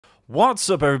What's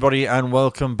up everybody and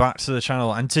welcome back to the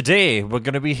channel, and today we're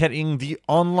going to be hitting the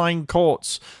online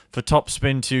courts for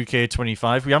TopSpin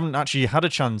 2k25. We haven't actually had a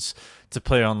chance to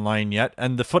play online yet,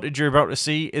 and the footage you're about to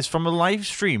see is from a live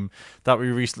stream that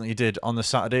we recently did on the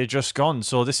Saturday just gone.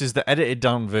 So this is the edited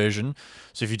down version,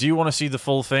 so if you do want to see the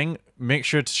full thing, make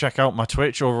sure to check out my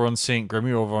Twitch over on St.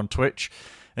 Grimmy over on Twitch.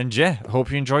 And yeah, I hope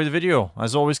you enjoy the video.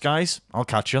 As always guys, I'll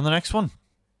catch you on the next one.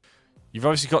 You've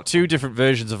obviously got two different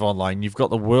versions of online. You've got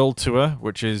the World Tour,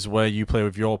 which is where you play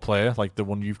with your player, like the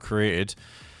one you've created.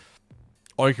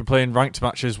 Or you can play in ranked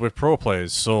matches with pro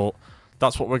players. So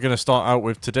that's what we're going to start out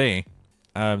with today.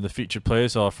 The featured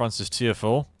players are Francis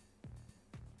TFO.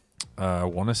 I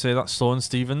want to say that's Sloan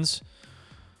Stevens.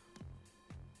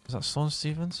 Is that Sloan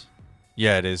Stevens?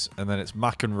 Yeah, it is. And then it's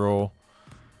McEnroe.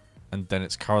 And then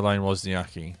it's Caroline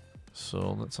Wozniacki.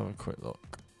 So let's have a quick look.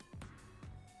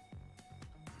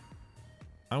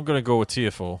 I'm gonna go with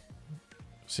TFO,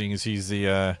 seeing as he's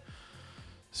the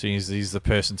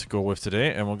person to go with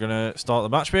today, and we're gonna start the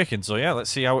matchmaking. So yeah, let's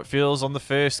see how it feels on the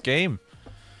first game.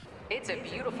 It's a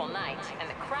beautiful night, and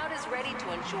the crowd is ready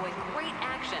to enjoy great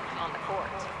action on the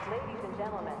court. Ladies and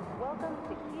gentlemen, welcome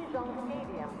to Kijong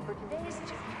Stadium for today's.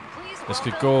 Please This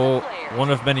could go one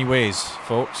of many ways,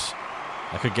 folks.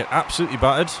 I could get absolutely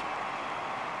battered,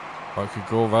 or it could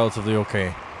go relatively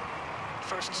okay.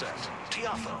 First set,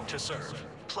 Tiafo to serve.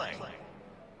 Play.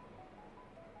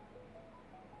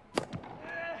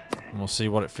 And we'll see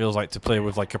what it feels like to play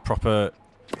with like a proper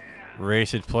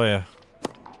rated player.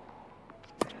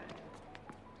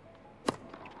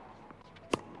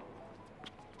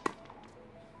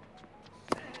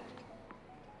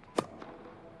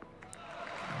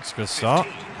 That's a good start.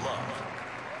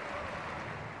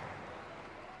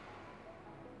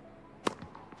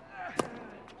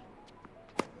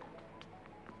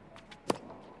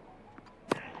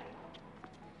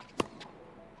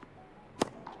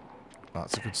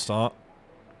 That's a good start.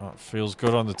 That feels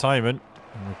good on the timing.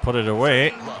 And we put it away.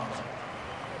 A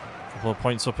couple of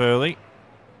points up early.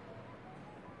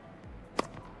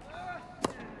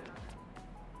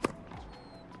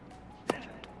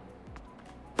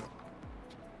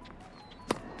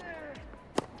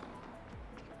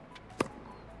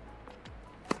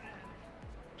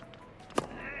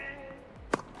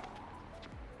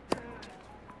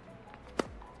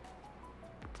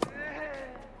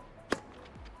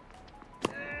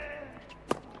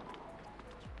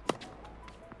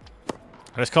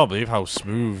 I just can't believe how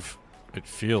smooth it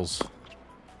feels.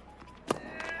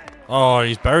 Oh,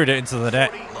 he's buried it into the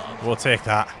net. We'll take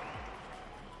that.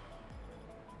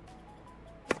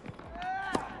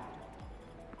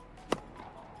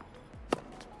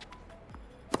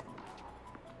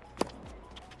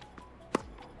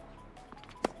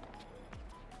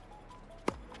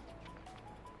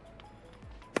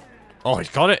 Oh, he's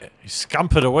got it. He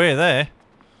scampered away there.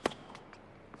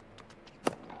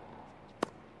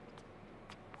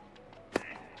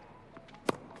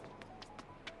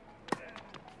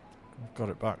 Got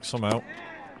it back somehow.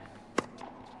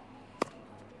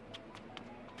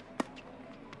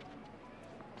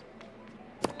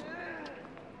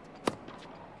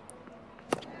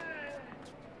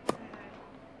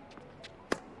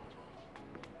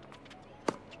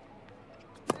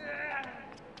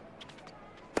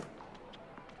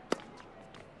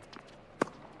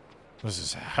 This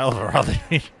is a hell of a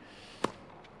rally.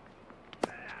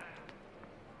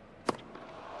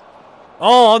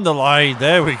 Oh, on the line.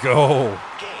 There we go.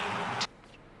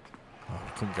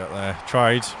 Oh, couldn't get there.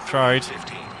 Tried.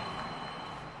 15.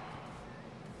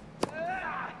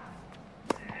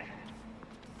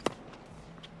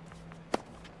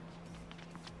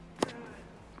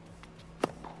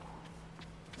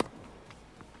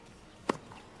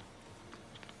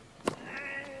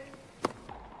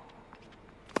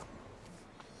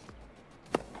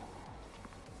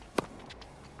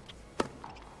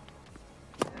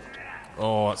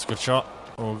 Oh, that's a good shot.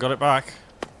 Oh, got it back.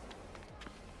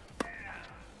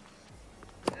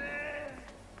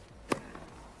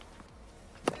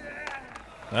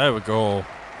 There we go.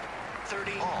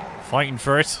 30. Fighting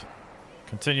for it.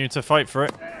 Continue to fight for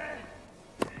it.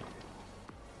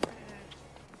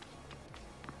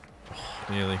 Oh,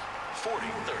 nearly. 40.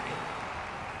 30.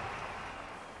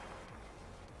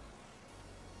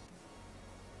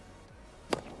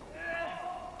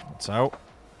 It's out.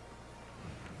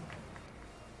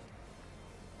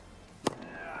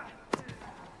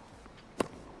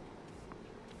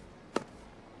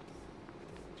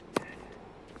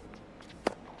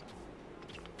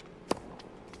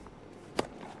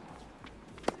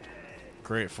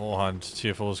 Great forehand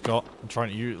TFO's got. I'm trying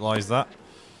to utilise that.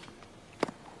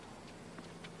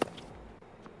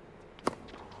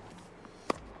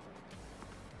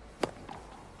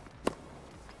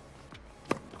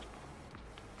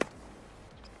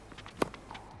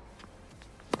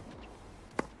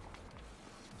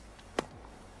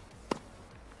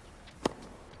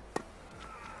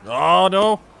 Oh,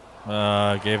 no.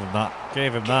 Gave him that.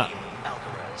 Gave him that.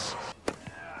 Alvarez.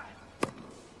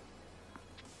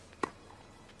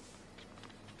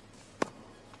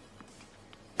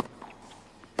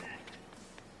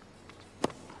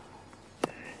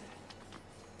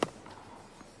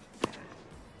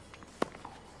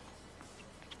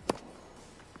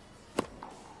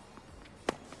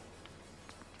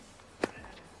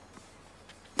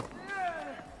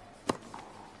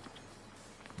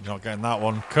 You're not getting that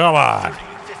one. Come on.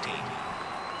 15.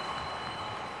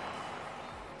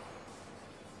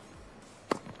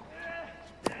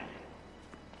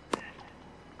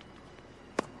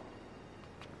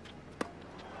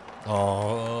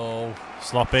 Oh,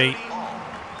 sloppy.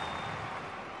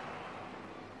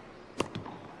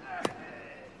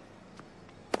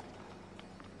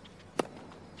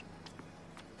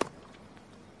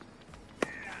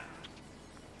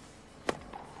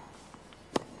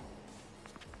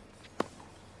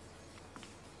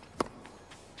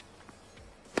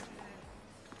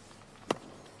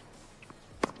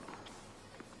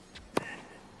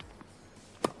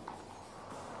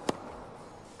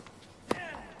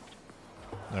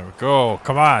 There we go.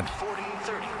 Come on. 40,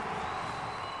 30.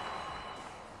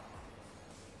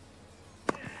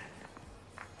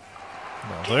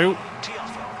 That'll do.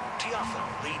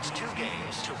 Tiafo leads 2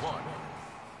 games to 1.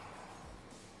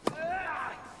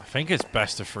 I think it's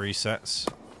best of 3 sets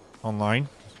online,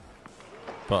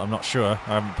 but I'm not sure. I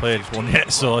haven't played one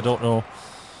yet, so I don't know.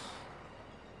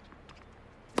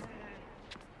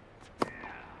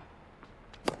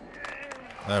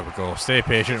 There we go. Stay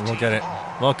patient and we'll get it.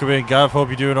 Welcome in, Gav. Hope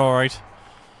you're doing alright.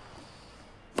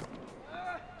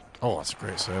 Oh, that's a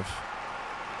great serve.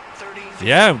 30,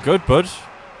 Yeah, I'm good, bud.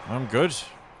 I'm good.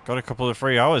 Got a couple of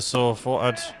free hours, so I thought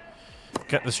I'd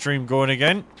get the stream going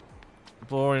again.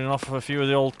 Blowing off a few of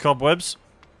the old cobwebs.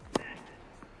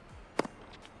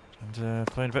 And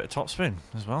playing a bit of TopSpin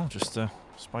as well, just to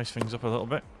spice things up a little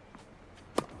bit.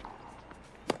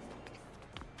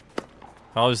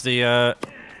 How's the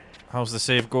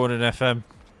save going in FM?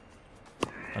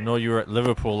 I know you were at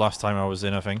Liverpool last time I was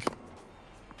in, I think.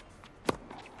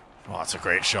 Oh, that's a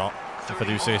great shot, if I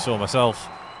do say so myself.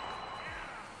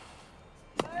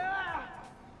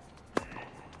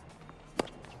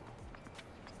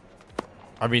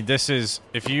 I mean, this is...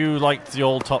 If you liked the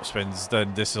old top spins,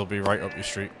 then this will be right up your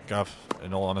street, Gav,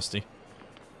 in all honesty.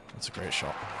 That's a great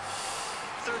shot.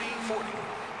 30, 40.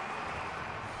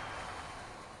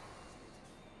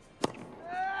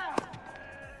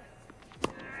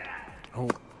 Oh,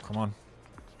 come on.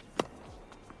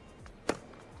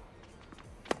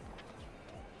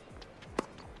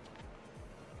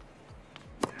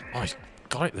 Oh, he's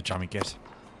got it, the jammy git.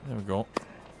 There we go.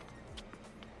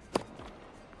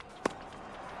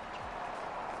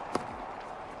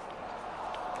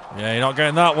 Yeah, you're not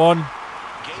getting that one. Game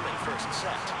in first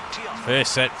set. Tiafo.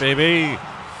 First set, baby.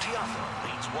 Tiafo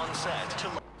leads 1 set to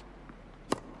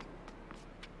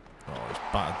Oh, he's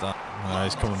battered that.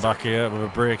 He's coming back here with a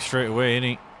break straight away, isn't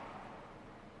he?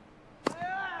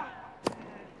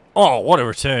 Oh, what a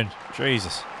return.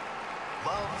 Jesus.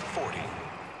 love 40.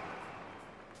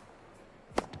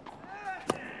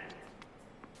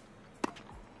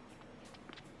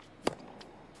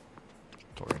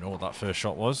 Don't really know what that first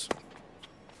shot was.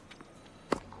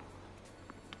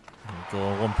 There we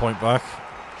go, 1 point back.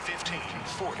 15,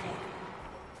 40.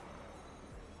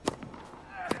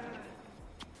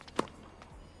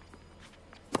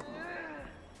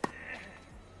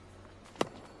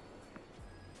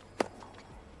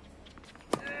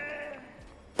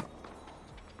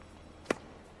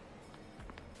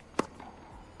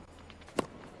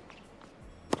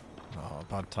 Oh,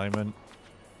 bad timing.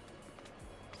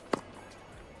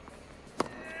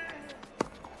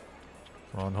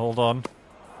 Come on, hold on.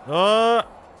 Come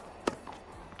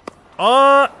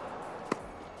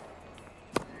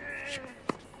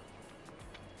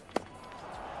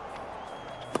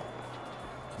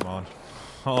on.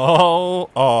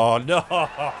 Oh no!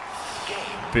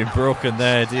 Been broken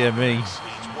there, dear me. Leads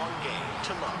 1 game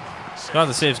to love. Glad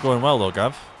the save's going well though,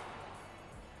 Gav.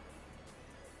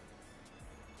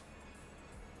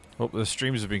 Hope the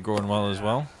streams have been going well as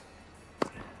well.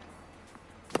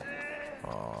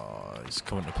 Oh, he's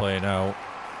coming to play now.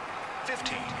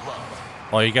 15, love.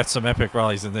 Oh, you get some epic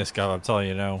rallies in this, Gav, I'm telling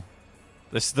you now.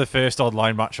 This is the first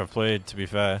online match I've played, to be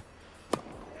fair.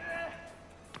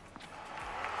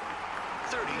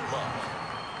 30, love.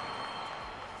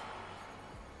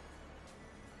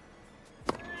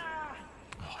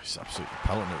 Oh, he's absolutely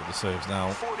pelting it with the saves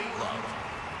now. 40, love.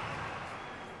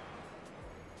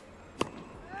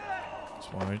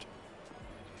 It's wide.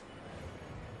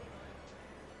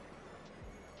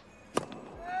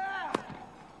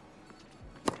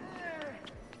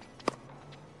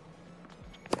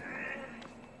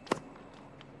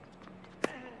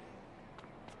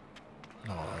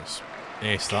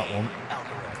 Ace that one.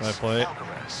 Alcaraz. Fair play.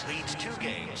 Alcaraz leads 2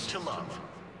 games to love.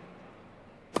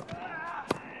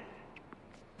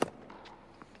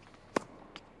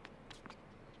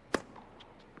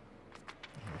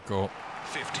 Go.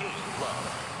 15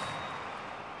 love.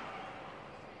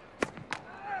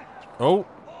 Oh,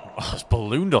 it's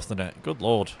ballooned off the net. Good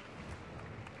lord.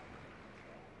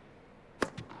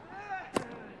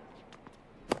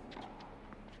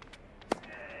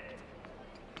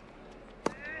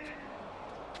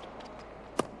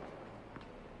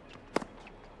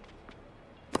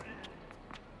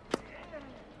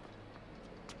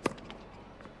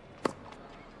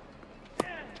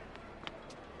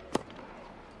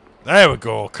 There we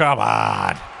go. Come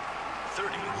on.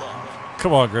 30 love.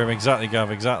 Come on, Grim. Exactly,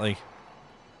 Gav. Exactly.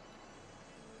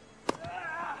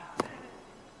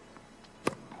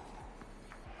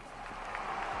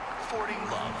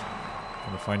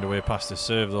 Gonna find a way past this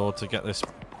serve though to get this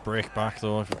break back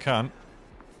though if we can.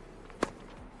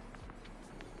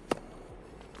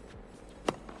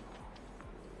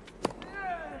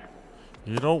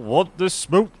 You don't want this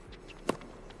smoke.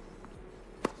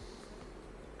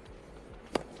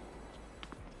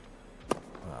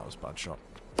 That was a bad shot.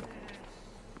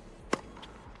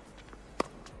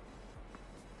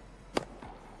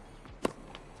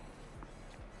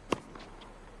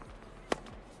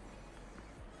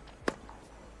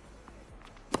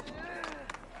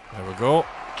 There we go.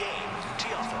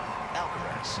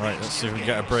 Right, let's see if we can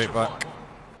get a break back.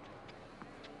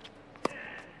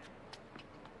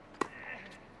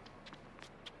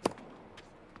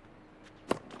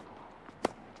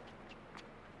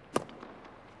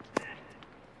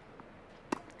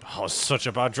 Oh, such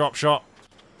a bad drop shot.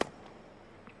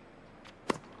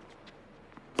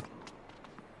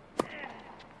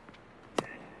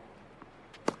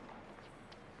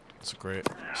 That's a great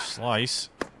slice.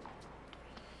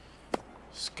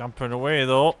 Scampering away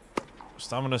though.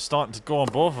 Stamina's starting to go on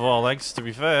both of our legs, to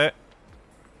be fair.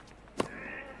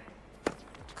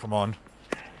 Come on.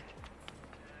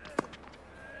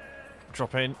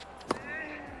 Drop in.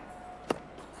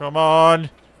 Come on.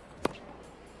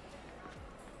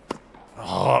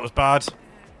 Oh, that was bad.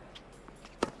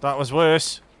 That was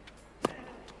worse.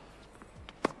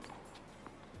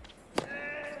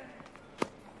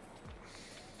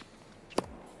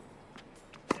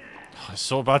 Oh, it's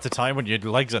so bad to time when your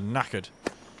legs are knackered.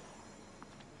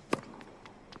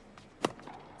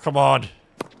 Come on.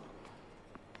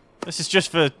 This is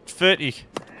just for 30.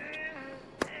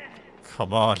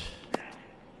 Come on.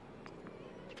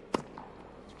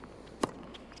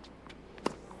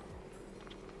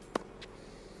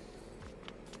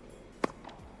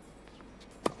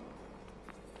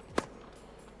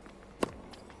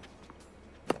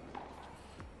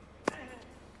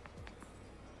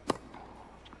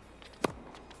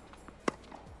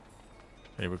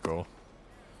 Here we go.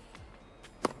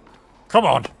 Come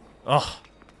on! Oh.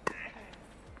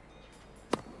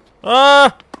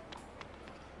 Ah!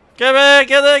 Get there!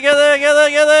 Get there! Get there! Get there!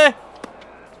 Get there!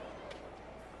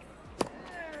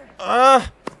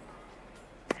 Ah!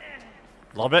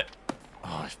 Lob it.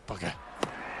 Oh, bugger.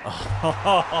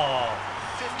 Oh.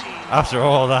 After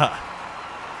all that.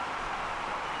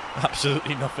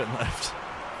 Absolutely nothing left.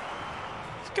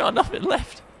 He's got nothing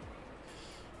left.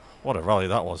 What a rally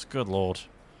that was. Good lord.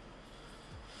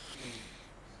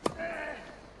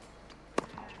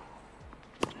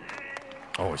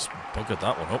 Oh, he's buggered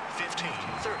that one up.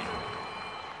 15-30.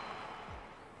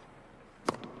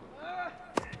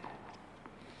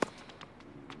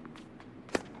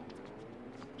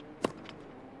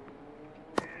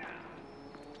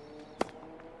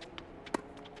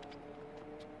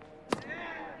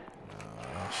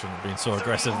 Shouldn't have been so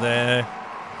aggressive there.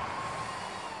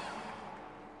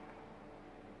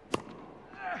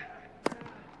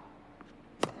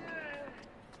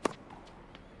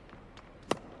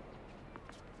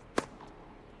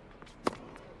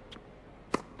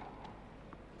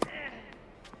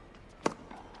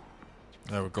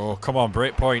 There we go. Come on,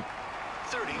 break point.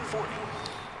 30-40.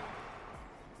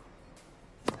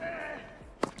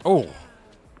 Oh.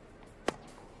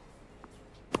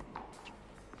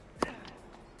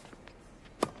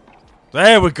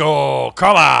 There we go.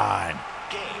 Come on.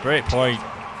 Break point.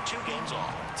 2 games all.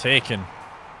 Taken.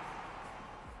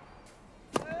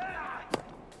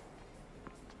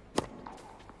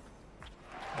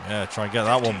 Yeah, try and get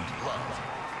that one.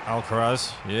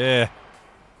 Alcaraz. Yeah.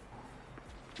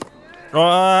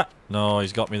 No,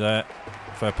 he's got me there.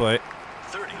 Fair play.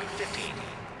 30-15.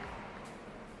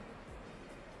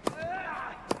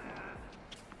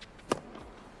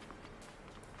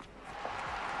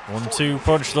 One-two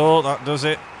punch though, that does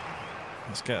it.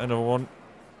 Let's get another one.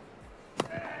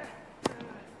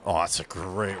 Oh, that's a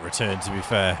great return, to be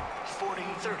fair.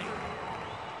 40-30.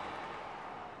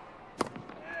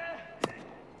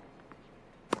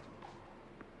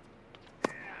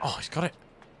 Oh, he's got it.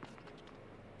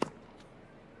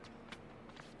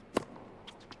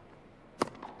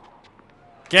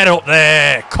 Get up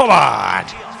there! Come on!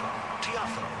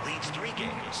 Tiafo leads 3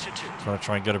 games to 2. Gonna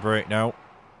try and get a break now.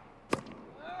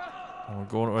 And we're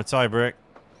going to a tie break.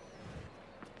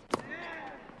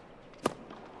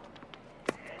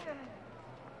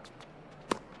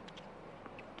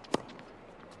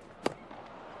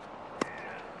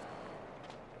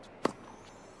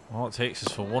 All it takes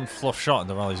is for one fluff shot and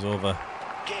the rally's over.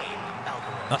 Game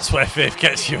Alcaraz. That's where faith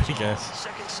gets you, I guess.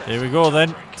 Here we go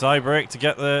then. Tie break to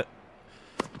get the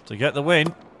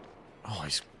win. Oh,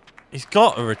 he's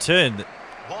got a return that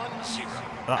 1-0.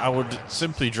 I would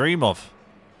simply dream of.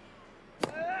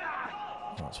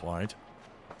 That's wide.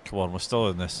 Come on, we're still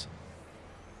in this.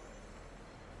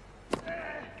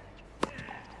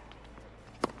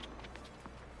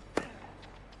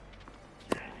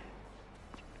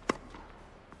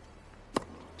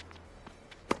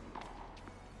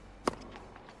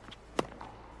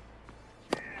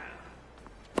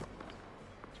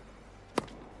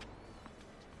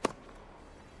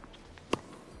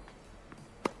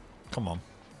 Come on.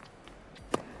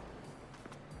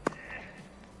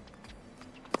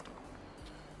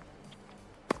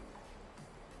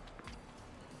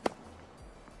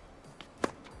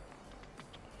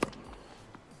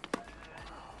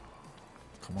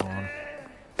 Come on.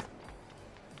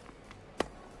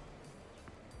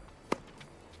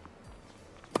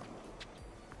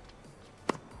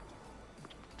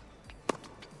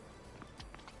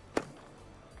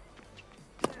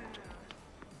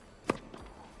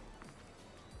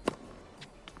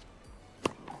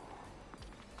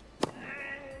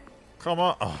 Come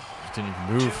on. Oh, didn't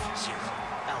even move. 2-0.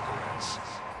 Alcaraz.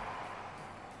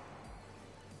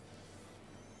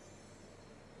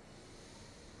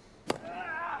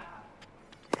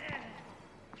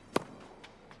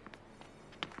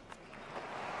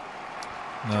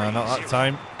 No, not that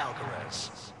time. Alcaraz.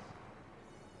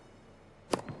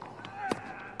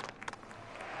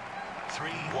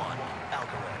 3-1.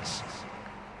 Alcaraz.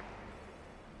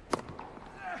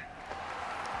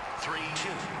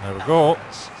 3-2. There we go.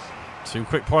 Alcaraz. 2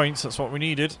 quick points, that's what we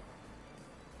needed.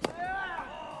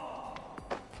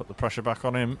 Put the pressure back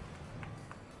on him.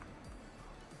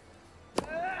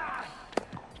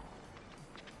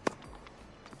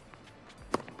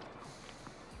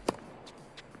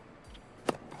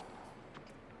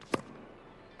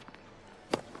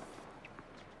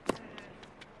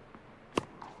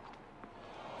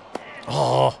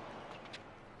 Oh!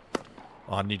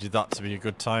 I needed that to be a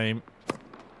good time.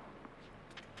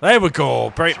 There we go,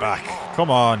 break back. Come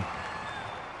on.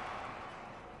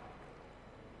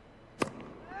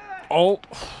 Oh.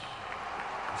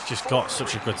 He's just got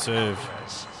such a good serve.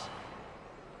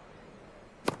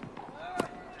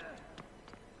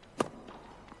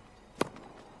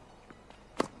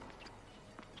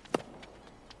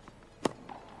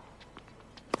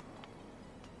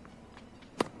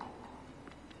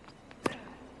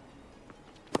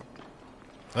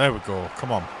 There we go,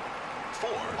 come on.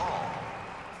 4-all.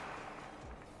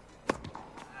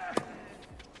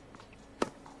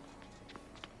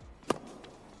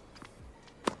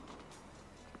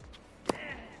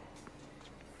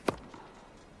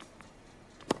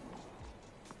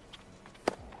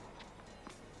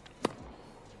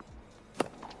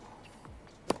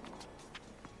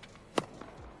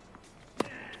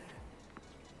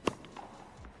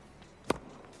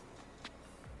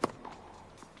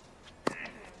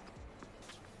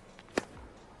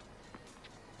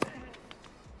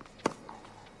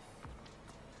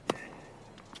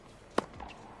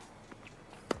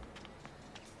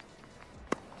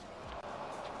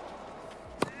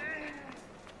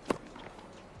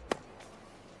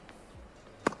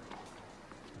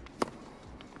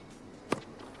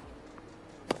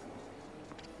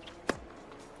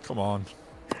 Come on.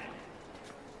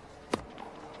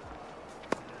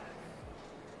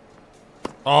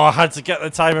 Oh, I had to get the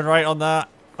timing right on that.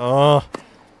 Oh.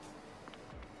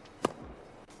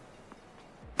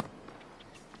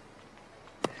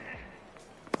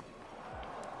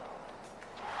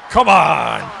 Come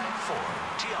on. 5-4.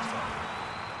 Tiafo.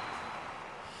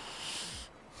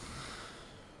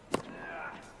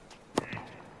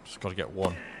 Just got to get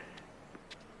one.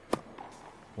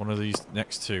 One of these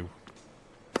next 2.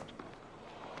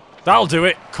 That'll do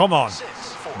it. Come on.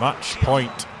 6-4. Match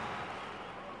point.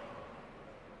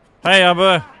 Hey,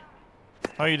 Amber.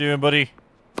 How you doing, buddy?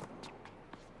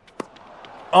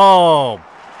 Oh,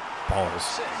 balls.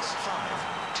 6-5.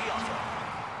 Tiafo.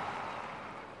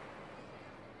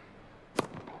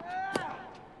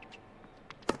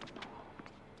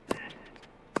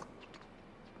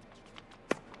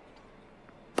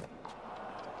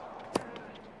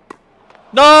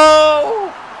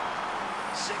 No!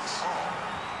 6 all.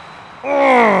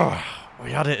 Oh,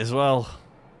 we had it as well.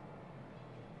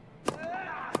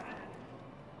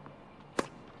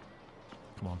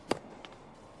 Come on.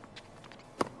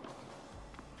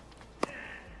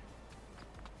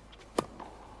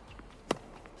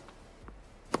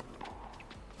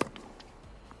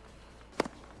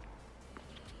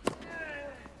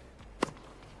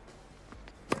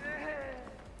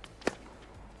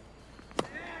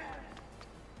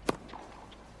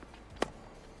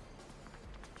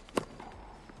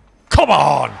 Come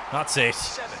on! That's it.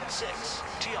 7-6.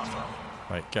 Tiafo.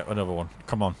 Right, get another one.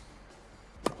 Come on.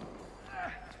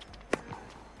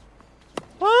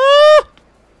 Ah!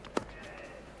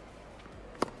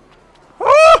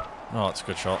 Ah! Oh, that's a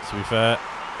good shot, to be fair.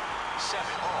 7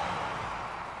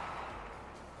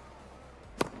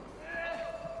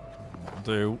 all.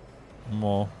 Do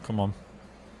more. Come on.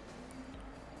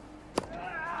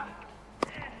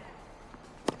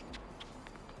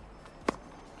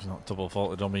 He's not double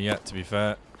faulted on me yet, to be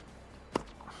fair.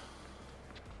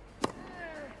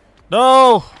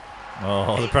 No!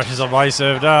 Oh, the pressure's on my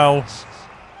serve now.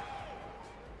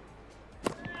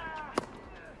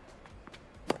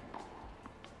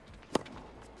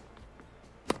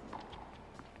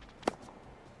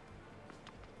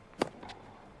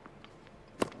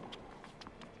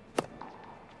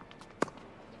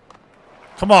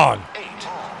 Come on! 8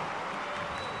 all.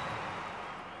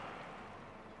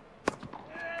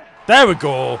 There we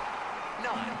go! 9-8.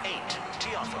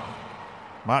 Tiafo.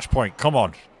 Match point, come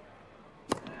on.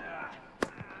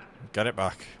 Get it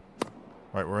back.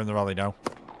 Right, we're in the rally now.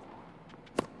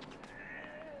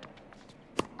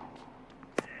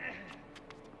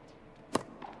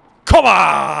 Come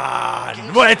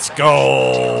on! Let's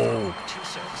go! 2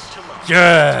 sets to love.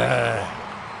 Yeah!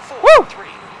 4-3.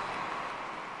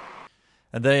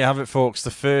 And there you have it, folks.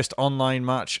 The first online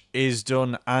match is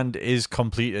done and is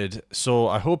completed. So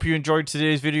I hope you enjoyed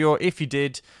today's video. If you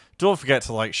did, don't forget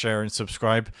to like, share, and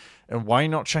subscribe. And why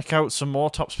not check out some more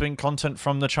TopSpin content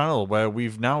from the channel, where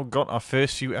we've now got our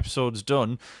first few episodes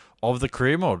done of the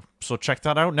career mode. So check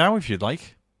that out now if you'd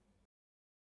like.